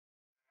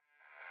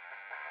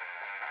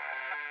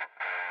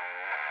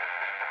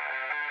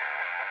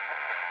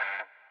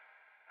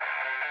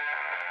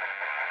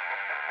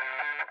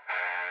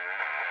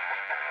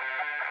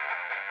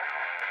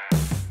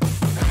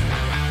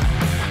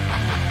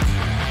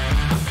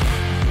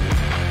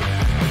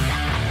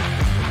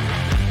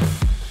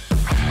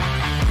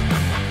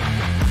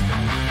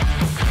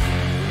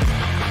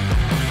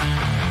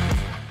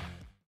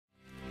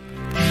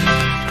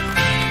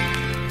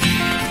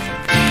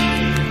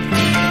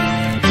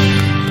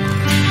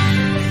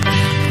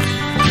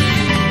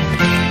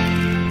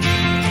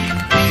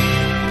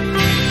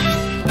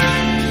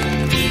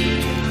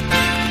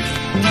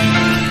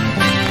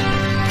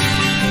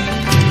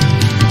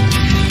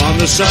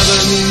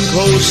southern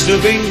coast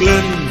of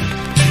England,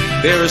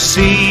 there are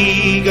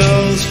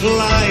seagulls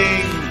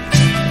flying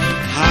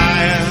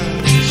higher,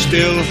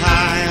 still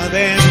higher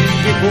than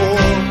before.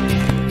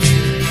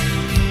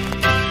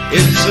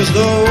 It's as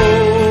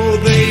though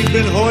they've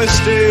been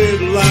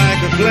hoisted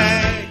like a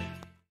flag.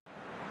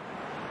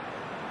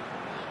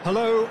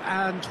 Hello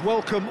and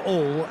welcome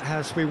all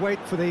as we wait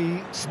for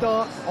the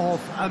start of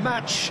a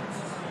match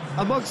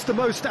amongst the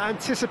most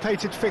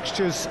anticipated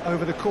fixtures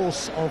over the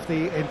course of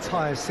the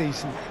entire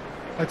season.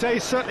 A day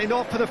certainly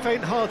not for the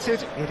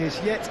faint-hearted. It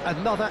is yet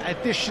another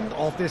edition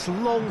of this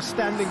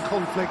long-standing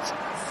conflict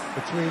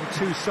between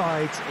two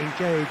sides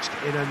engaged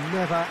in a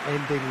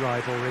never-ending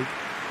rivalry.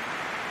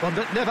 One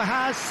that never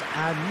has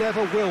and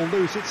never will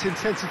lose its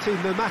intensity,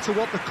 no matter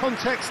what the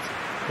context,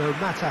 no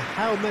matter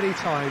how many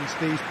times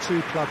these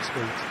two clubs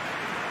meet.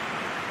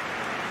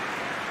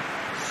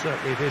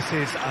 Certainly this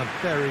is a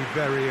very,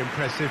 very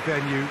impressive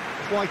venue,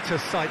 quite a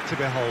sight to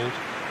behold.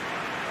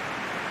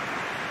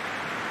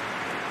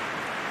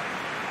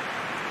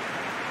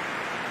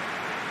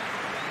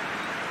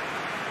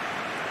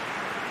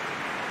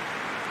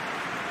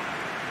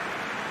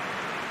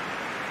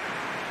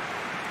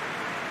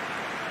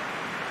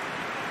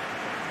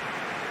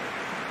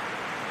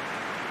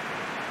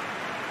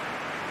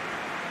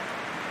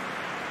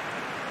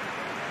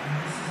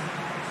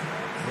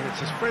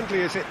 It's as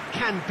friendly as it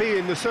can be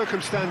in the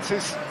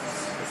circumstances,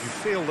 but you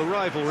feel the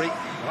rivalry.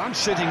 Well, I'm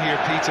sitting here,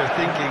 Peter,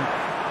 thinking,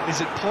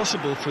 is it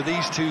possible for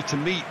these two to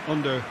meet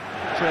under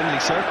friendly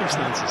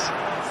circumstances?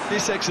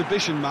 This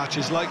exhibition match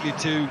is likely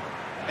to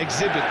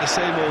exhibit the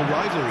same old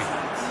rivalry.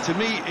 To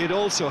me, it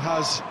also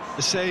has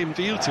the same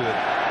feel to it,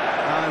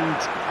 and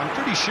I'm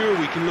pretty sure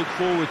we can look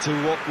forward to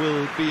what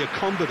will be a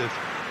combative,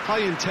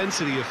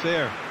 high-intensity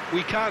affair.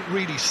 We can't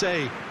really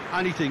say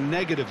anything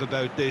negative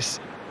about this,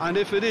 and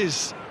if it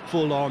is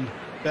full on,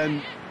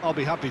 then I'll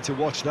be happy to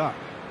watch that.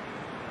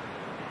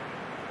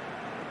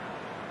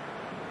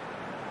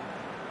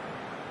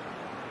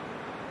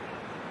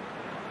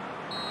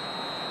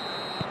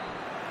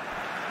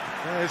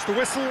 There's the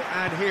whistle,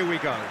 and here we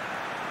go.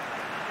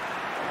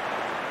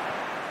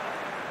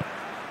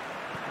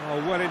 Oh,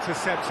 well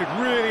intercepted,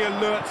 really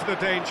alert to the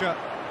danger.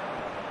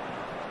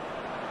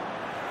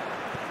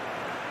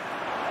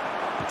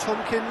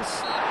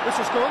 Tompkins,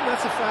 whistle's gone,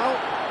 that's a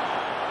foul.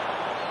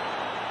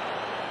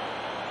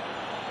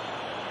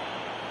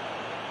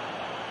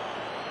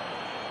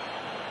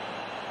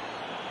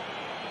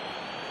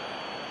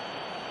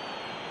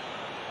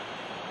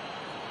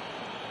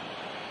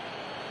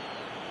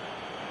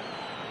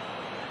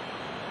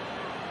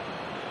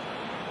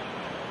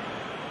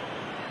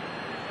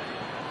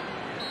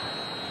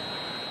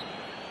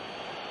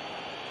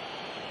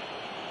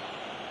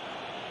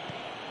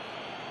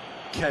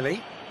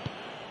 Kelly.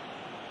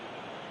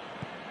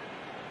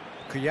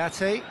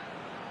 Kouyaté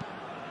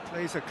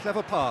plays a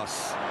clever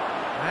pass,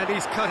 and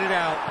he's cut it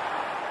out.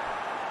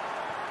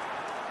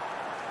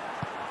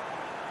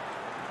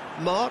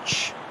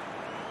 March,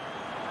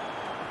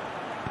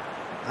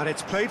 and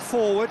it's played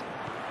forward.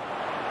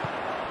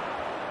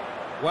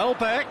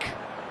 Welbeck.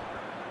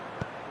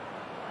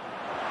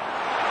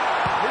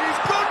 He's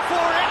gone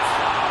for it!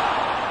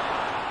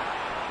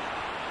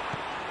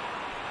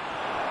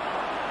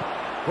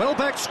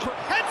 Welbeck's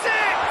heads it!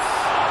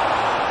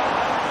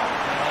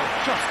 Oh,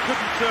 just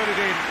couldn't turn it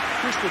in.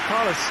 Crystal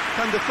Palace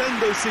can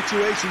defend those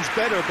situations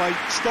better by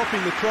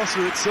stopping the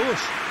crosser at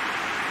source.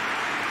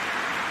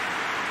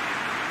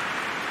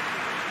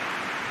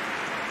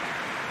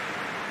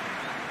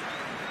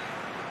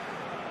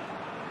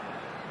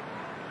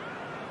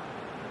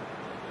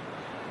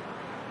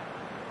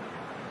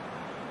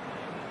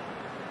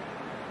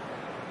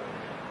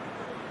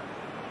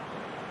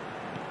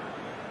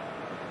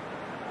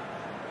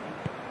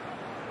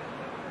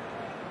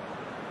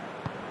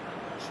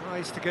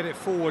 Tries to get it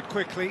forward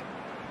quickly.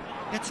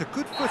 Gets a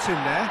good foot in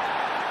there.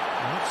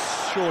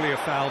 That's surely a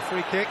foul.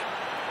 Free kick.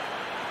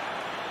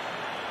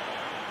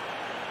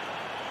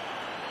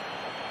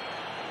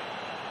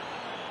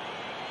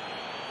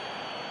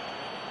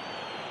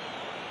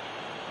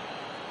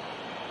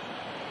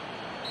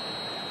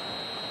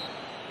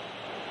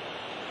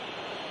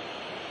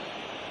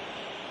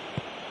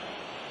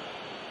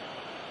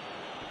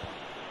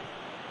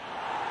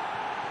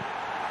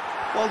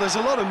 Well, there's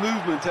a lot of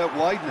movement out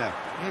wide now.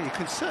 Yeah, you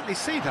can certainly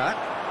see that.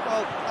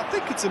 Well, I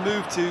think it's a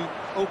move to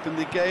open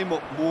the game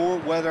up more,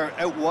 whether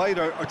out wide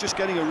or just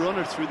getting a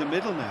runner through the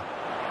middle now.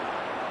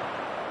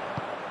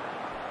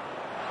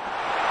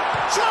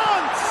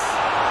 Chance!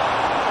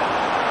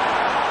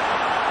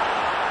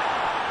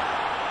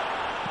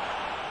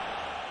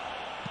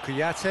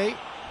 Kouyaté.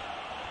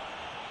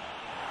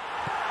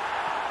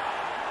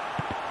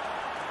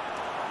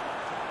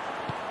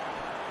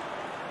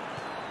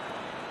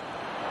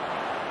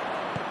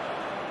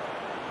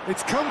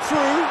 It's come through.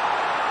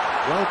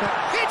 Welbeck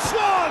hits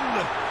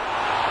one!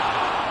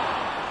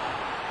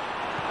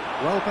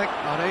 Welbeck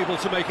unable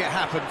to make it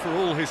happen for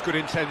all his good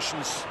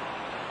intentions.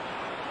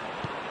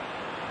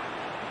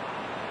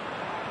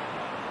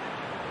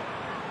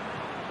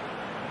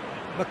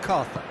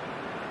 MacArthur.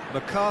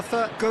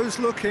 MacArthur goes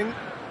looking.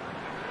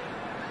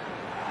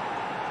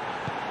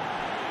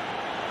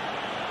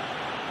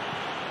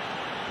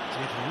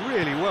 Did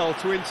really well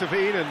to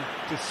intervene and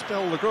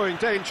dispel the growing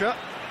danger.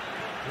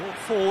 Brought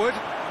forward.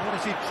 What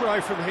does he try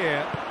from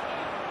here?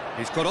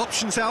 He's got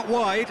options out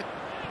wide.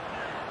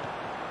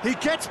 He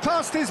gets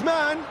past his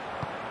man.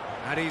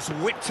 And he's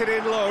whipped it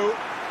in low.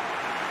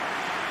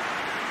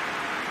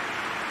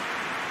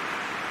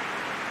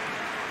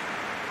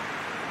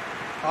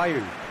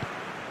 Ayew.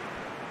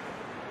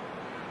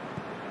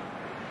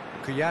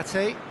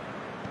 Kouyaté.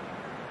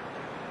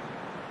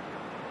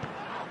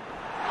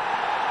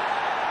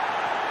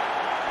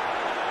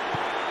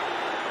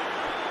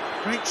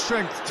 Great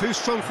strength, too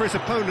strong for his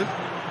opponent.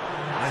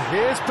 And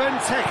here's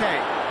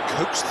Benteke.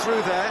 Coaxed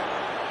through there.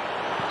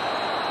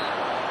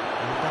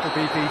 And that'll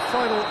be the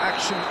final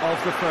action of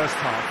the first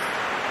half.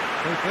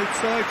 Both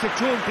sides have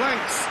drawn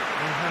blanks.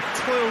 They have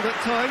toiled at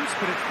times,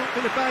 but it's not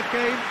been a bad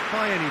game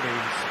by any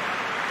means.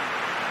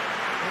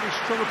 Any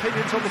strong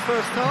opinions on the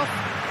first half?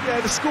 Yeah,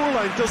 the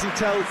scoreline doesn't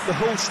tell the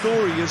whole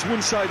story, as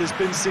one side has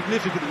been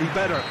significantly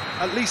better,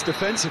 at least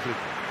defensively.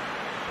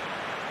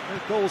 No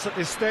goals at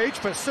this stage,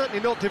 but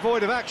certainly not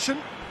devoid of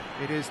action.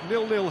 It is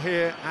 0-0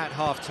 here at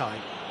half-time.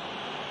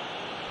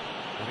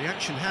 Well, the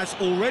action has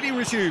already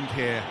resumed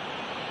here.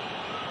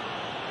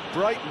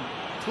 Brighton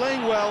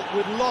playing well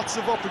with lots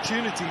of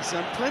opportunities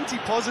and plenty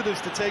positives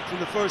to take from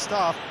the first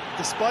half.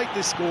 Despite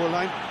this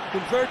scoreline,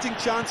 converting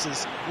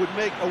chances would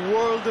make a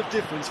world of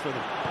difference for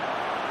them.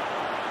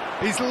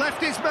 He's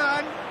left his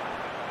man.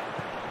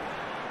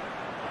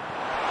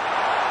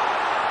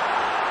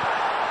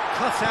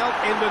 Cut out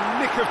in the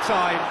nick of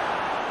time.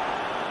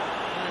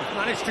 They've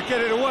managed to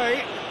get it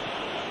away.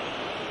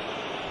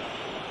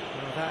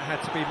 Well, that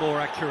had to be more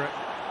accurate.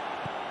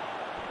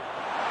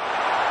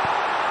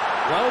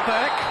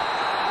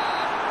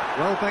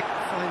 Welbeck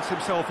finds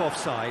himself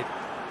offside.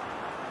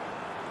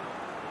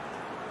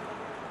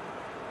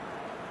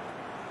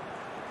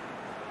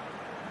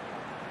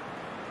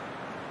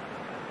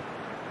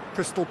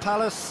 Crystal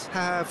Palace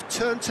have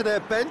turned to their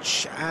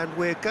bench and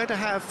we're going to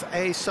have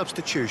a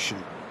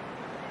substitution.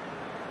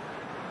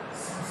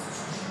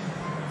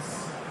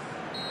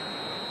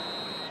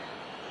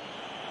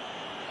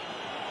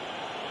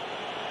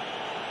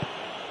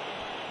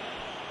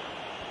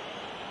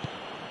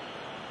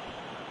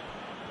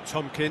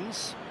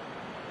 Tompkins.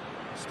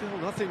 Still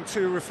nothing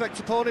to reflect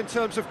upon in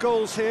terms of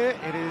goals here.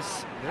 It is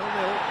 0-0.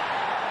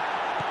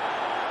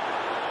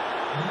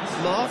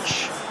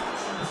 March.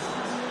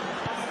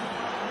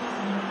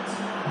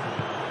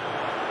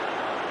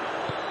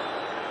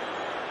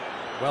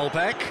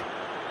 Welbeck.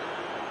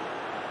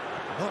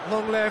 Not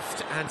long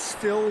left, and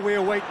still we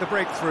await the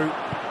breakthrough.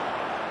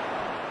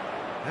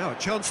 Now a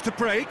chance to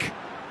break.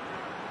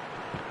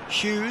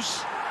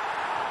 Hughes.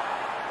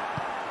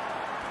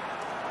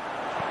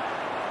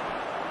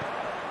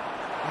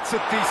 It's a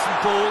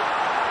decent ball.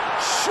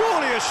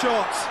 Surely a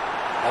shot.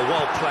 Oh,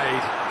 well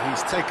played.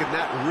 He's taken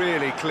that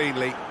really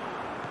cleanly.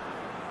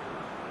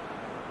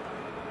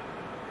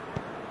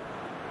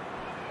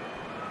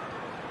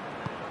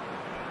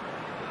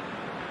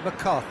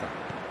 MacArthur.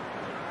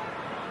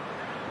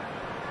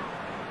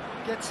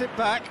 Gets it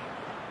back.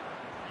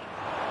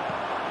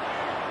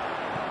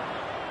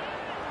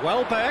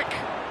 Welbeck.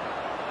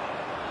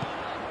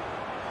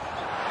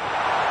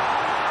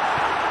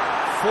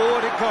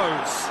 Forward it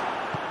goes.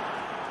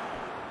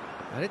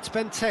 And it's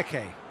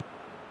Benteke.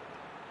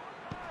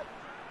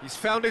 He's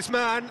found his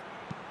man.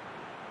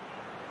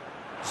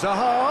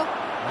 Zaha.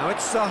 Now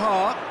it's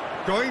Zaha.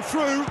 Going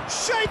through.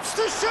 Shapes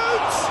to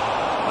shoot!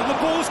 And the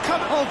ball's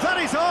come... Oh, that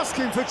is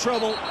asking for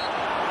trouble.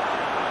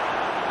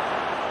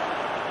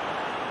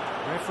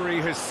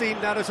 Referee has seen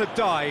that as a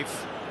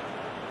dive.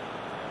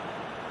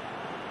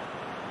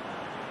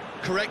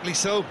 Correctly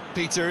so,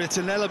 Peter. It's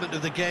an element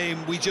of the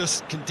game we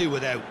just can do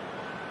without.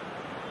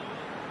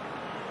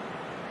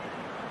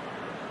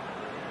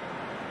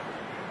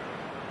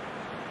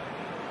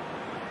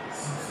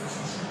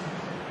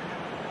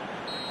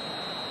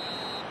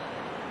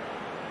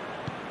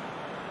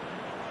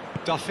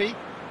 Duffy.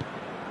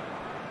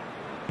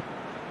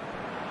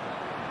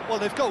 Well,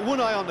 they've got one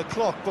eye on the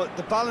clock, but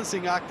the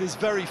balancing act is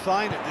very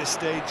fine at this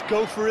stage.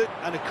 Go for it,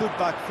 and it could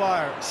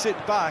backfire. Sit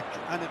back,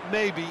 and it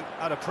may be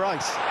at a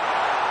price.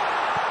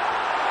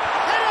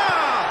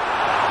 Header!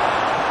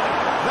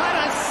 That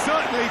has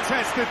certainly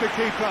tested the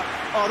keeper.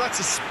 Oh, that's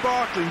a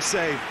sparkling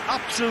save.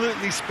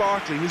 Absolutely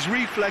sparkling. His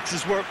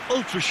reflexes were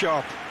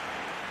ultra-sharp.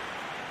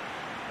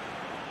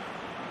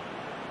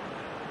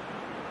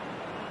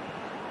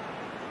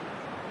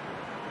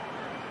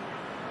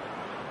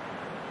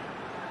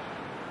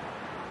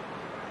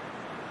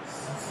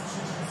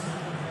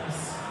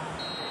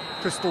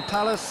 Crystal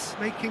Palace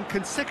making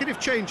consecutive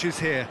changes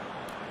here.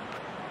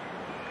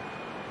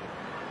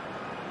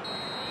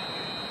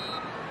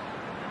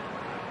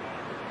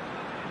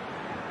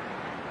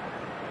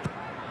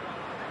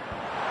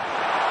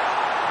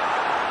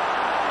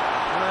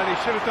 Well, he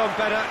should have done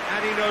better,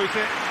 and he knows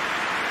it.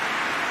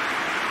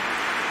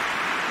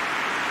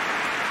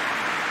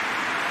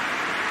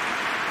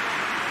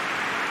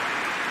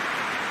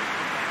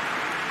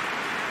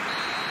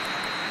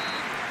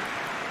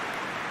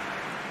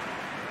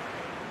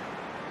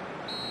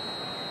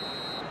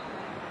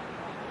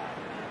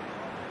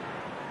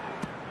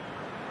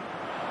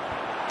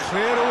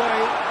 Cleared away.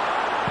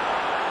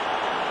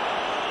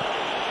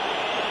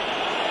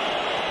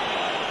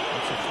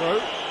 That's a throw.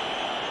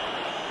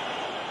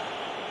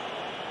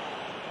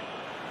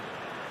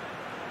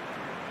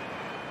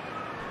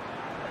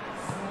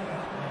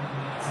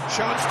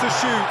 Chance to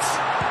shoot.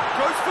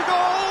 Goes for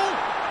goal.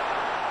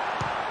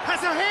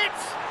 Has a hit.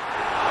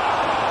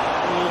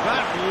 Oh,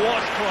 that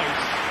was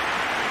close.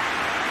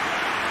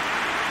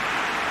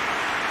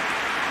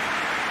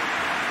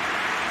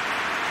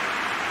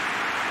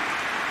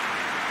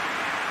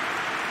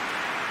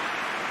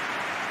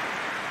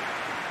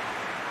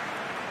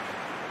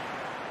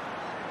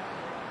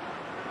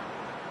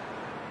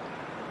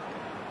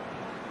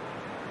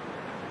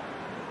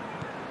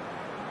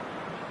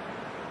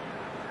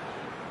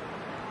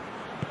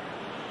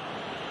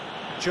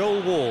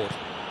 Joel Ward.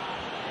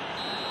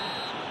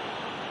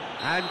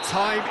 And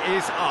time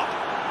is up.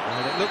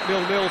 Well, it looked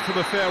 0-0 from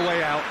a fair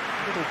way out.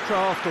 Little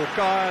craft or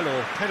guile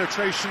or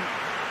penetration.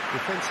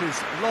 Defence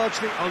is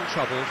largely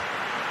untroubled.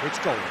 It's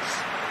goals.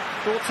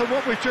 Thoughts on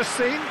what we've just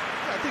seen?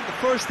 I think the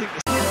first thing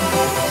to